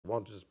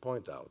want to just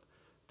point out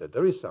that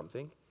there is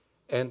something,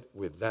 and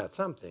with that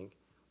something,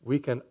 we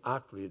can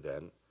actually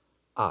then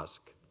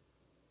ask,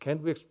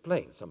 can we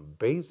explain some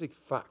basic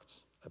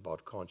facts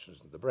about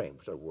consciousness in the brain,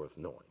 which are worth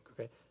knowing,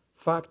 okay?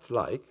 Facts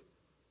like,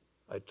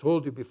 I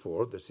told you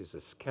before, this is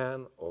a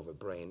scan of a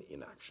brain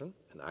in action,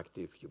 an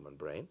active human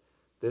brain.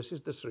 This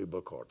is the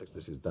cerebral cortex.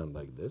 This is done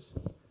like this.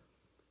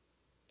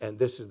 And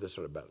this is the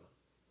cerebellum.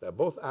 They're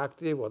both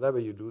active. Whatever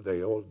you do,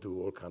 they all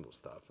do all kind of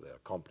stuff. They are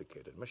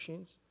complicated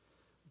machines.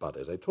 But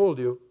as I told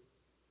you,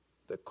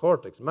 the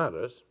cortex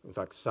matters. In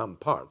fact, some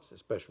parts,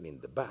 especially in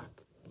the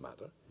back,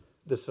 matter.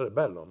 The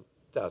cerebellum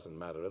doesn't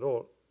matter at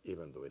all,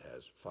 even though it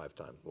has 5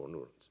 times more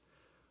neurons.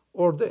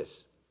 Or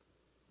this.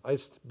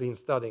 I've been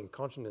studying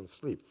consciousness and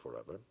sleep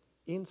forever.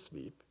 In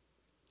sleep,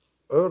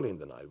 early in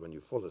the night, when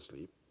you fall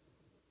asleep,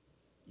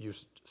 you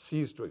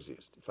cease to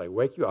exist. If I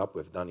wake you up,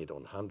 we've done it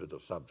on hundreds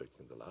of subjects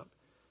in the lab,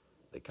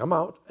 they come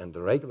out and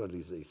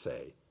regularly they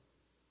say,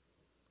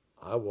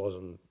 I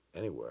wasn't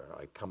anywhere,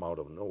 I come out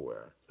of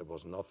nowhere, there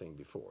was nothing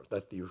before.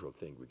 That's the usual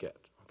thing we get,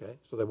 okay?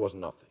 So there was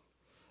nothing.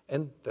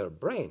 And their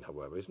brain,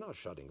 however, is not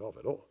shutting off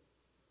at all.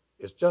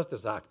 It's just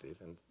as active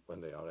and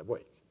when they are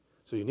awake.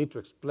 So you need to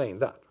explain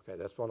that, okay?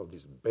 That's one of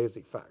these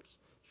basic facts.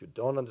 If you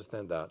don't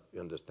understand that, you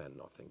understand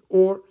nothing.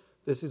 Or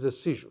this is a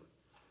seizure.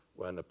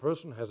 When a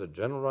person has a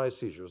generalized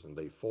seizures and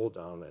they fall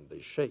down and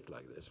they shake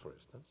like this, for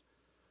instance,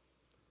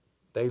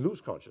 they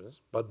lose consciousness,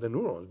 but the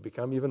neurons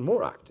become even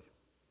more active.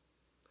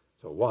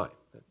 So why?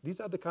 These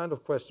are the kind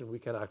of questions we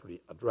can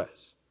actually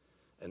address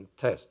and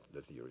test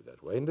the theory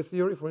that way. And the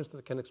theory, for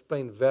instance, can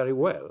explain very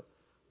well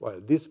why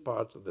these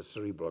parts of the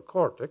cerebral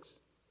cortex,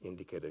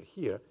 indicated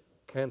here,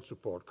 can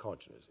support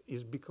consciousness,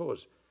 is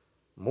because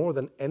more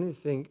than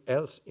anything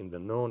else in the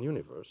known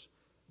universe,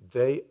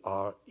 they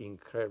are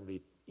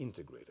incredibly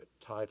integrated,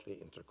 tightly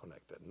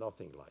interconnected,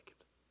 nothing like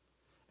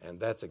it. And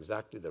that's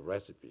exactly the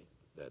recipe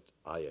that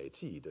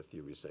IIT, the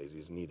theory says,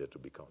 is needed to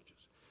be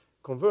conscious.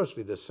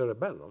 Conversely, the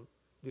cerebellum,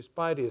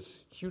 despite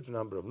its huge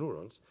number of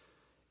neurons,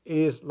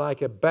 is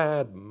like a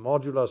bad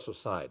modular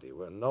society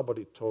where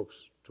nobody talks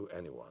to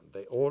anyone.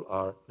 They all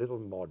are little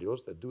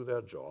modules that do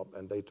their job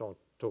and they don't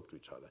talk to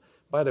each other.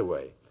 By the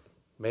way,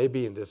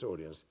 maybe in this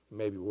audience,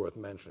 maybe worth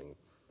mentioning,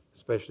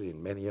 especially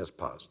in many years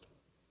past,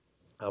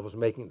 I was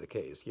making the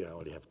case, here I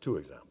only have 2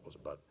 examples,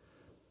 but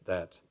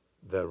that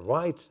the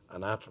right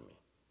anatomy,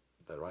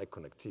 the right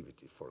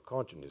connectivity for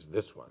consciousness is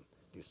this one,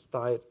 these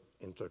tight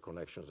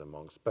interconnections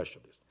among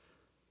specialists.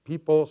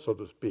 People, so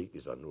to speak,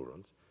 these are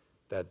neurons,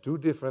 that do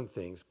different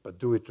things, but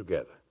do it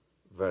together,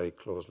 very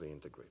closely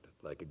integrated,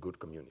 like a good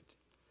community.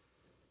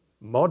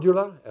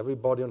 Modular,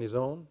 everybody on his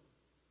own,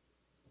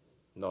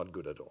 not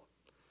good at all.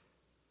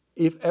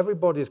 If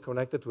everybody is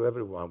connected to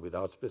everyone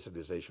without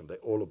specialization, they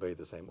all obey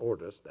the same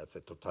orders, that's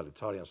a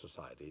totalitarian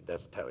society,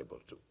 that's terrible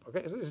too.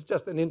 Okay, so it's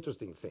just an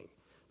interesting thing.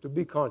 To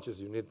be conscious,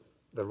 you need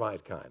the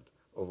right kind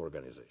of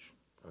organization.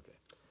 Okay,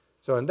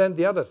 so and then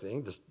the other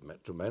thing, just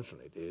to mention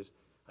it, is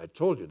I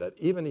told you that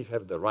even if you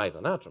have the right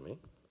anatomy,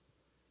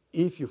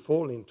 if you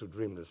fall into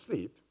dreamless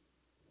sleep,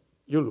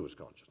 you lose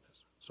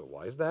consciousness. So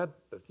why is that?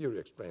 The theory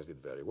explains it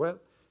very well.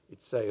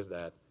 It says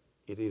that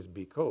it is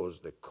because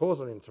the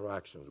causal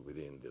interactions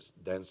within this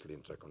densely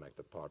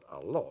interconnected part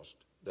are lost,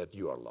 that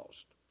you are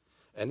lost.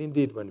 And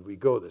indeed, when we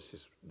go, this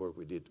is work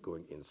we did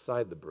going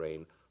inside the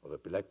brain of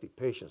epileptic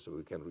patients so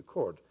we can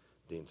record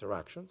the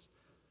interactions.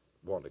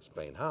 Won't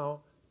explain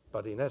how,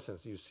 but in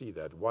essence, you see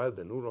that while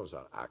the neurons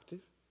are active,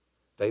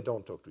 they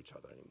don't talk to each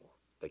other anymore.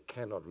 They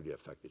cannot really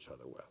affect each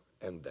other well,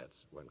 and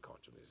that's when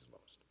consciousness is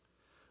lost.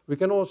 We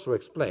can also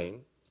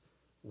explain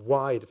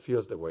why it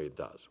feels the way it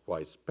does,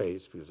 why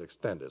space feels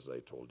extended, as I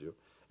told you,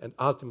 and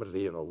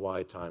ultimately,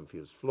 why time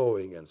feels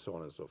flowing, and so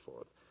on and so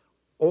forth.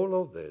 All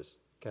of this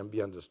can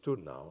be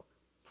understood now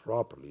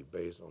properly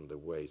based on the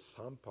way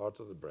some parts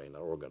of the brain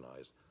are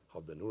organized,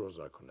 how the neurons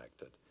are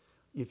connected,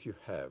 if you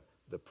have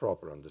the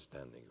proper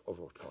understanding of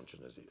what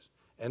consciousness is.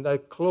 And I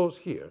close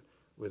here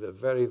with a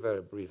very,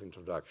 very brief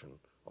introduction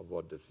of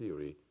what the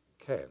theory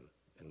can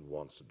and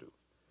wants to do.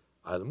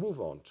 I'll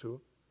move on to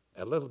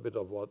a little bit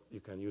of what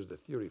you can use the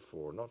theory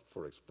for, not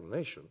for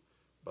explanation,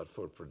 but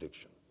for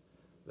prediction.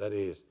 That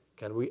is,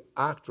 can we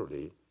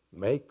actually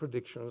make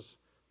predictions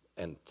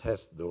and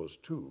test those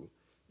too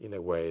in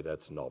a way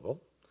that's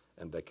novel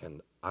and that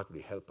can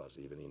actually help us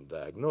even in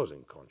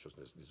diagnosing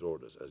consciousness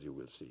disorders, as you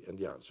will see? And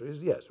the answer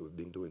is yes. We've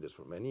been doing this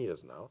for many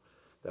years now.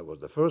 That was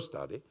the first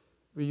study.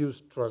 We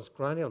used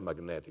transcranial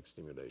magnetic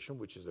stimulation,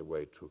 which is a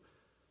way to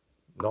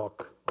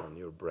knock on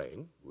your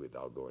brain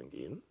without going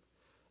in.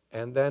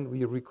 And then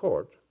we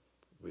record,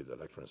 with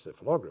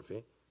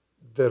electroencephalography,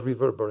 the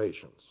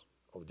reverberations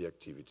of the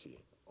activity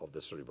of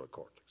the cerebral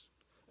cortex.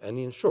 And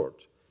in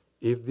short,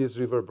 if these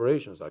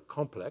reverberations are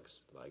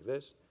complex, like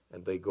this,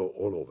 and they go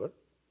all over,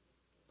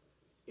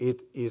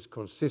 it is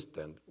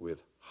consistent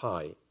with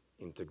high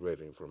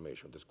integrated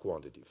information, this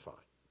quantity phi.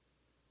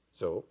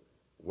 So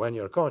when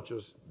you're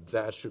conscious,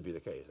 that should be the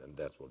case, and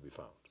that's what we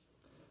found.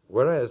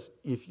 Whereas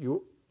if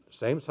you,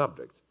 same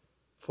subject,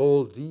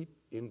 fall deep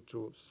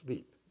into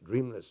sleep,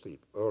 dreamless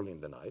sleep, early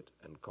in the night,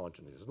 and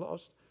consciousness is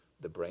lost,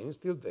 The brain is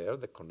still there,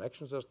 the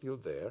connections are still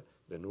there,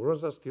 the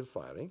neurons are still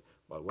firing,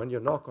 but when you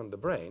knock on the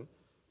brain,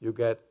 you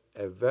get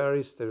a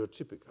very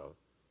stereotypical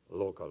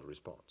local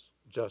response,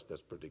 just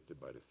as predicted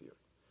by the theory.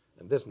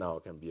 And this now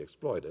can be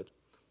exploited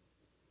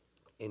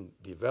in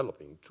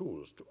developing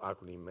tools to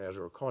actually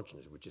measure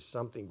consciousness, which is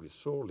something we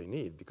sorely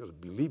need because,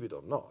 believe it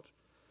or not,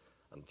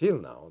 until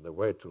now, the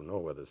way to know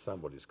whether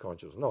somebody is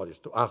conscious or not is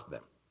to ask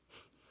them.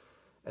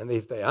 And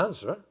if they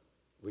answer,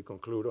 we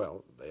conclude,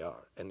 well, they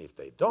are. And if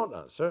they don't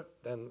answer,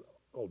 then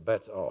all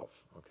bets are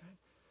off, okay?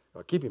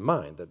 Now, keep in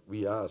mind that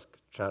we ask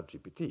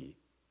ChatGPT,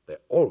 they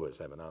always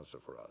have an answer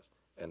for us,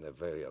 and a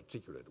very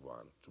articulate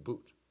one to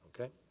boot,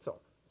 okay? So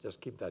just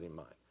keep that in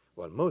mind.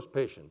 Well, most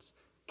patients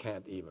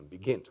can't even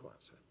begin to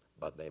answer,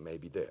 but they may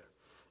be there.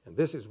 And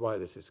this is why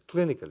this is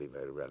clinically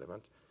very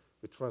relevant.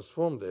 We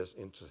transform this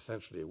into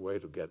essentially a way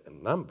to get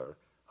a number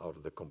out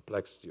of the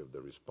complexity of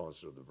the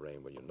responses of the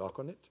brain when you knock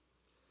on it,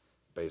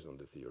 based on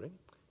the theory.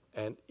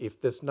 And if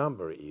this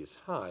number is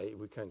high,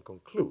 we can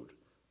conclude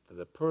that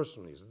the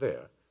person is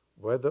there,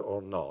 whether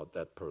or not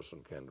that person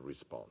can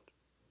respond.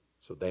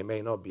 So they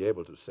may not be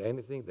able to say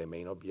anything, they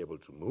may not be able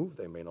to move,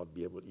 they may not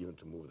be able even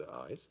to move their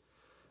eyes.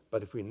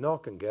 But if we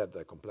knock and get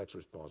that complex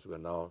response, we are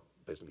now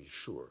basically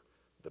sure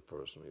the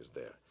person is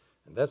there.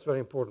 And that's very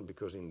important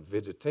because in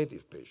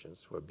vegetative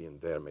patients who have been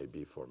there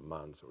maybe for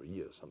months or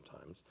years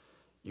sometimes,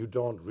 you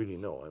don't really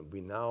know. And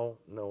we now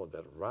know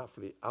that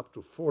roughly up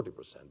to 40%,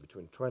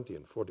 between 20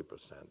 and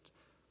 40%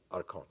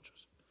 are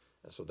conscious.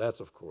 And so that's,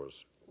 of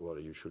course, where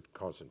you should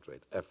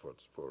concentrate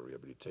efforts for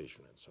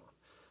rehabilitation and so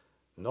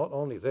on. Not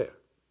only there,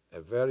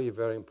 a very,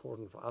 very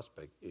important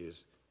aspect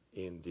is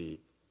in the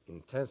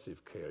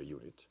intensive care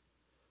unit.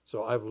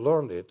 So I've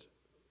learned it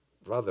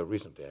rather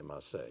recently, I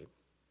must say,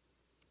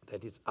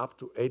 that it's up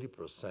to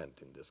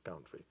 80% in this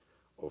country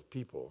of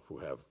people who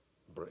have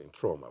brain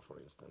trauma, for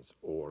instance,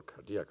 or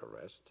cardiac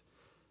arrest.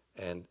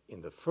 And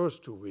in the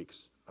first 2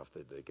 weeks after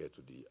they get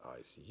to the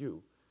ICU,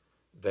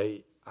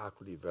 they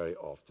actually very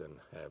often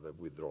have a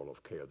withdrawal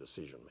of care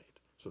decision made.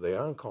 So they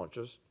are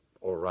unconscious,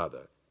 or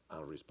rather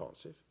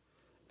unresponsive.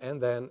 And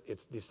then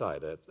it's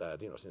decided that,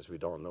 since we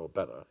don't know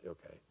better,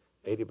 okay,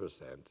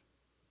 80%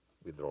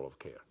 withdrawal of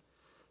care.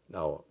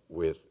 Now,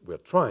 we're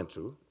trying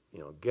to,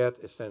 get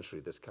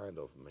essentially this kind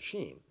of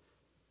machine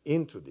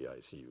into the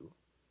ICU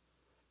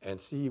and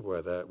see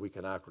whether we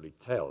can actually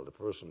tell the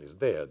person is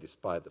there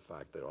despite the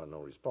fact there are no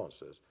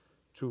responses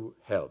to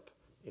help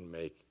in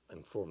make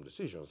informed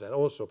decisions and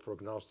also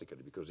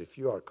prognostically, because if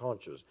you are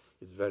conscious,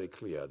 it's very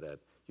clear that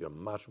you're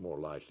much more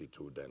likely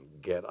to then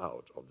get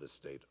out of the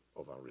state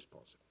of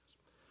unresponsiveness.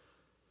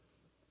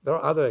 There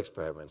are other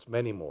experiments,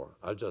 many more.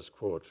 I'll just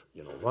quote,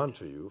 one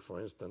to you. For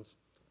instance,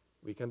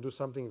 we can do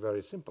something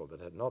very simple that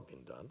had not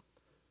been done.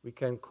 We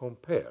can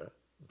compare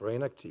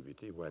brain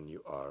activity when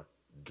you are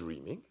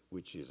dreaming,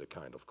 which is a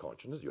kind of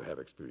consciousness. You have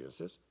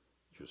experiences.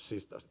 You see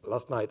stuff.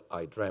 Last night,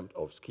 I dreamt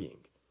of skiing.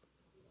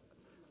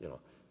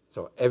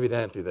 So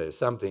evidently there is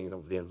something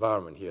of the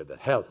environment here that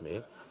helped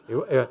me.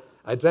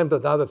 I dreamt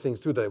of other things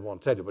too that I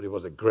won't tell you, but it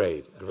was a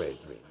great,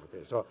 great dream.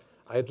 Okay, so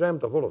I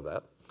dreamt of all of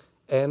that.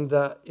 And,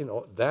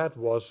 that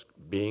was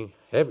being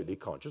heavily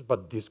conscious,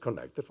 but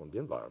disconnected from the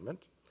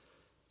environment,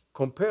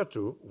 compared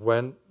to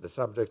when the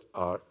subjects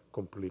are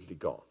completely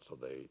gone. So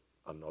they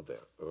are not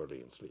there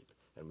early in sleep.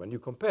 And when you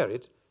compare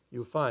it,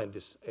 you find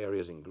these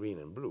areas in green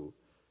and blue.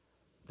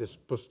 This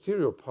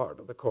posterior part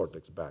of the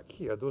cortex back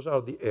here, those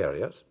are the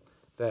areas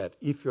that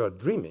if you are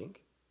dreaming,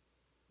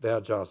 they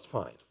are just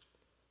fine.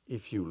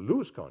 If you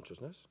lose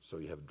consciousness, so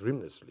you have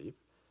dreamless sleep,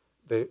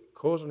 the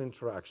causal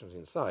interactions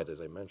inside, as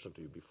I mentioned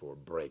to you before,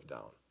 break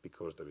down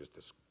because there is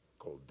this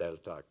called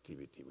delta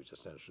activity, which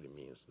essentially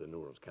means the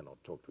neurons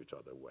cannot talk to each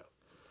other well.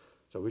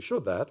 So we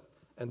showed that,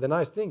 and the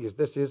nice thing is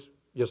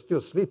you're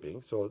still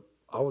sleeping, so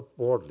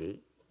outwardly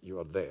you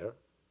are there,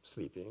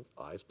 sleeping,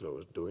 eyes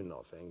closed, doing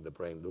nothing, the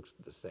brain looks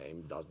the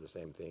same, does the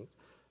same things,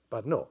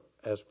 but no,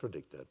 as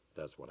predicted,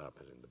 that's what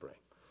happens in the brain.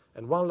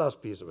 And one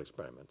last piece of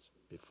experiments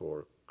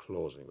before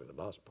closing with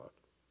the last part.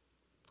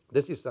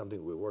 This is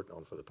something we worked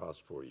on for the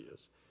past 4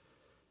 years,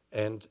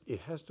 and it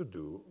has to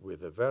do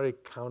with a very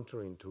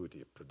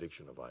counterintuitive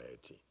prediction of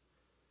IIT.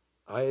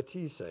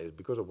 IIT says,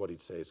 because of what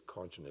it says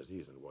consciousness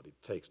is and what it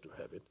takes to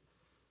have it,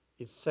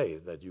 it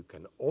says that you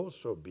can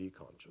also be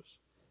conscious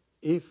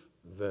if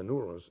the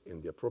neurons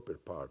in the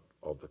appropriate part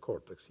of the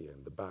cortex, here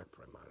in the back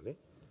primarily,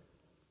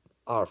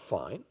 are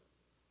fine,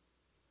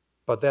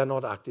 but they're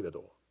not active at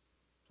all.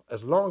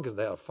 As long as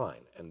they are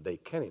fine and they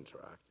can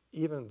interact,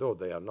 even though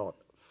they are not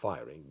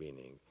firing,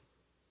 meaning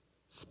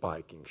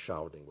spiking,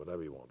 shouting,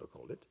 whatever you want to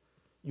call it,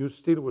 you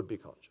still would be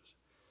conscious.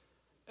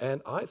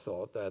 And I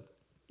thought that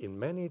in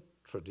many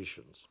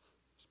traditions,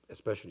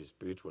 especially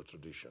spiritual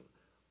tradition,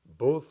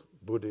 both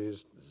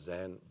Buddhist,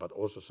 Zen, but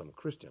also some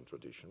Christian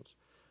traditions,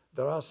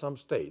 there are some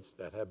states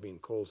that have been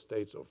called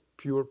states of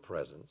pure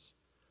presence,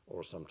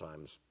 or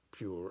sometimes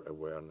pure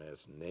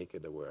awareness,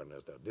 naked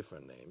awareness, there are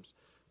different names,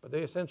 but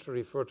they essentially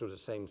refer to the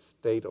same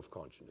state of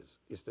consciousness.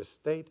 It's the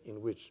state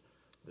in which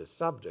the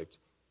subject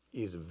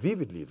is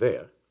vividly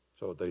there,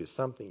 so there is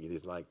something it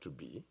is like to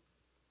be,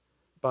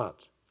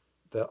 But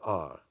there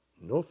are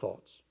no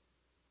thoughts,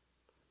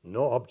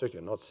 no object,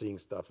 you're not seeing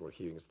stuff or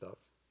hearing stuff,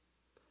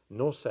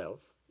 no self,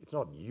 it's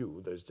not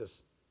you, there's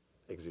just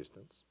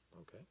existence,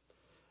 okay?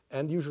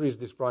 And usually it's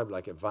described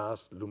like a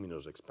vast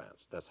luminous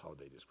expanse. That's how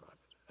they describe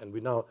it. And we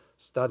now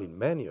study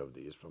many of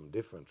these from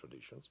different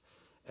traditions,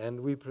 and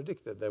we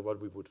predicted that what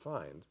we would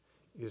find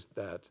is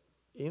that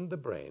in the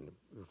brain,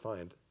 we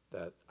find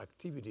that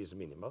activity is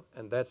minimal,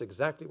 and that's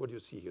exactly what you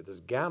see here.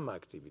 This gamma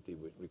activity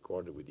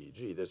recorded with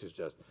EEG, this is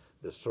just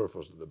the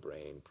surface of the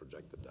brain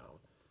projected down.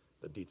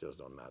 The details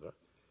don't matter.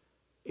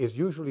 Is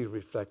usually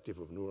reflective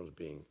of neurons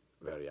being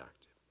very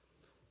active.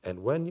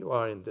 And when you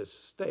are in this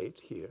state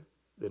here,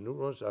 the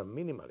neurons are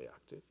minimally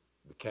active.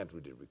 We can't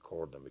really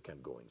record them, we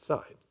can't go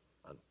inside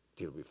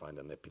until we find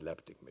an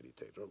epileptic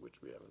meditator,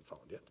 which we haven't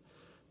found yet.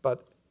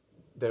 But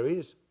there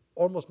is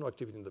almost no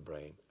activity in the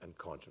brain, and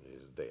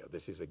consciousness is there.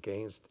 This is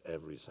against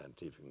every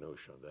scientific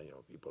notion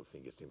that people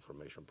think it's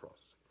information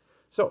processing.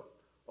 So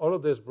all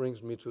of this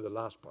brings me to the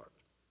last part,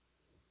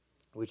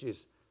 which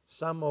is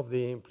some of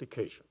the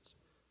implications.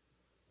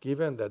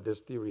 Given that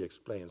this theory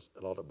explains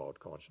a lot about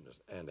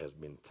consciousness and has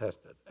been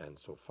tested, and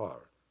so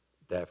far,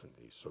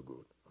 definitely so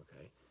good,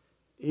 okay?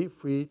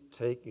 If we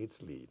take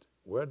its lead,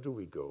 where do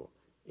we go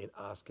in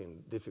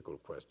asking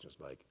difficult questions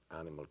like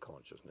animal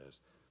consciousness,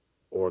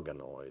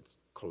 organoids,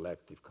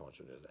 collective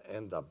consciousness,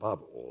 and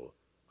above all,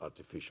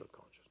 artificial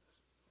consciousness,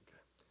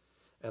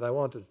 okay? And I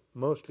want to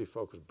mostly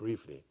focus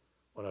briefly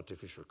on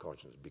artificial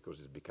consciousness because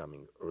it's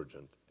becoming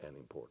urgent and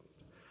important.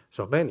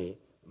 So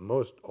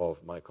most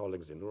of my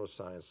colleagues in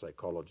neuroscience,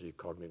 psychology,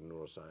 cognitive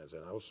neuroscience,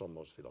 and also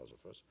most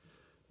philosophers,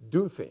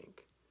 do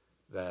think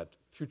that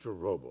future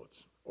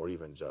robots, or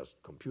even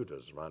just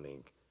computers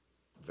running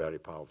very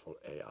powerful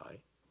AI,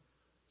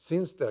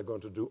 since they're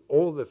going to do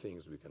all the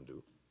things we can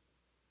do,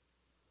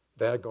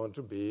 they're going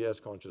to be as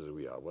conscious as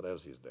we are. What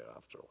else is there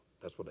after all?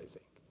 That's what I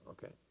think,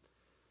 okay?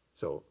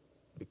 So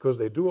because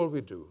they do all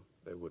we do,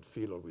 they would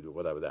feel all we do,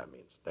 whatever that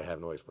means. They have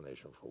no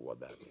explanation for what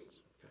that means.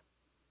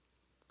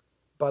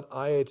 But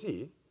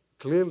IIT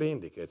clearly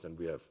indicates, and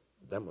we have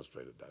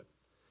demonstrated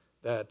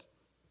that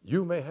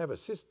you may have a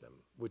system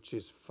which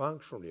is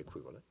functionally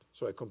equivalent.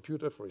 So a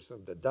computer, for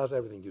instance, that does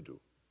everything you do,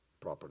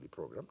 properly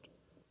programmed,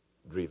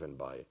 driven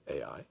by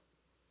AI.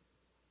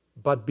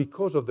 But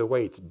because of the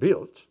way it's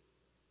built,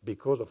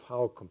 because of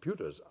how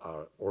computers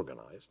are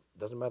organized,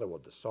 doesn't matter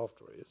what the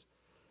software is,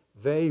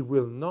 they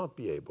will not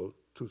be able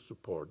to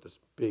support this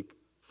big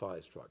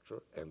file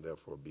structure and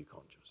therefore be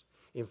conscious.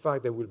 In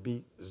fact, there will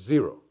be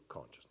zero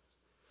consciousness.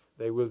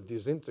 They will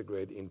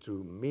disintegrate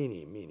into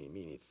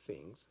many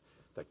things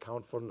that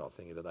count for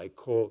nothing and that I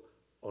call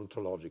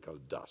ontological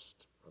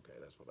dust. Okay,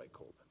 that's what I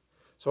call them.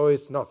 So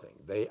it's nothing.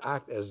 They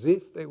act as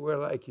if they were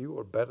like you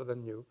or better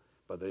than you,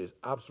 but there is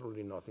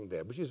absolutely nothing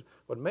there, which is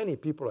what many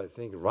people, I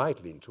think,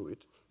 rightly intuit,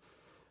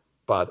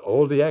 but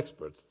all the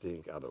experts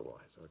think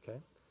otherwise, okay?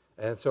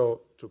 And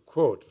so to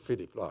quote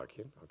Philip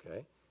Larkin,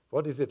 okay,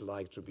 what is it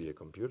like to be a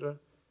computer?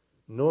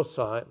 No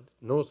sign,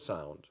 no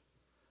sound,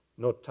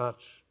 no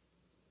touch,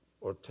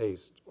 or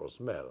taste or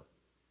smell,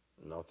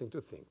 nothing to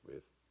think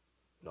with,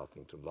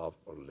 nothing to love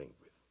or link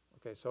with.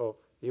 Okay, so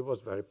he was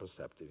very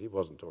perceptive. He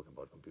wasn't talking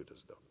about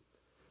computers though.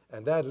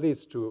 And that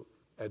leads to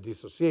a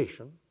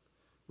dissociation,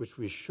 which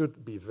we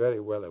should be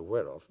very well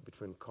aware of,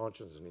 between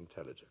consciousness and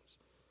intelligence.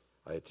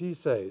 IT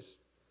says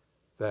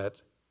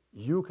that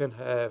you can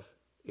have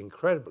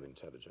incredible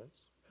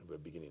intelligence, and we're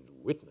beginning to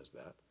witness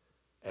that,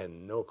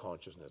 and no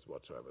consciousness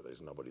whatsoever.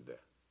 There's nobody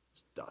there.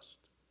 It's dust.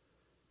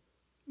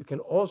 You can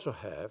also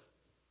have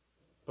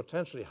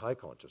potentially high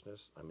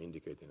consciousness. I'm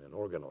indicating an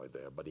organoid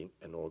there, but an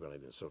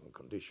organoid in certain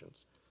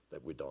conditions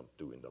that we don't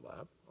do in the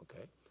lab,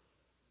 okay,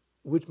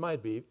 which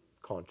might be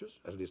conscious,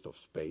 at least of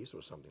space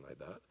or something like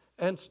that,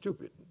 and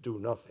stupid, do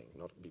nothing,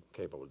 not be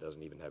capable,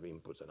 doesn't even have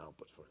inputs and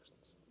outputs, for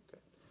instance. Okay.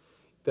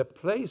 The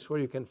place where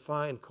you can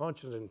find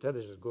consciousness and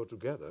intelligence go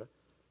together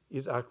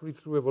is actually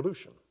through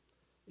evolution,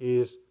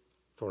 is,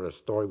 for a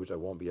story which I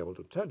won't be able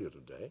to tell you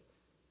today,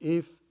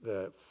 if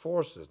the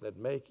forces that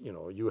make,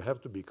 you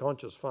have to be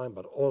conscious, fine,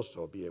 but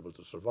also be able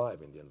to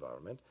survive in the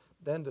environment,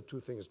 then the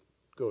two things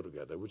go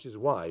together, which is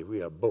why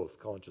we are both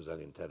conscious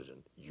and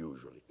intelligent,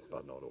 usually,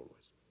 but not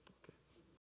always.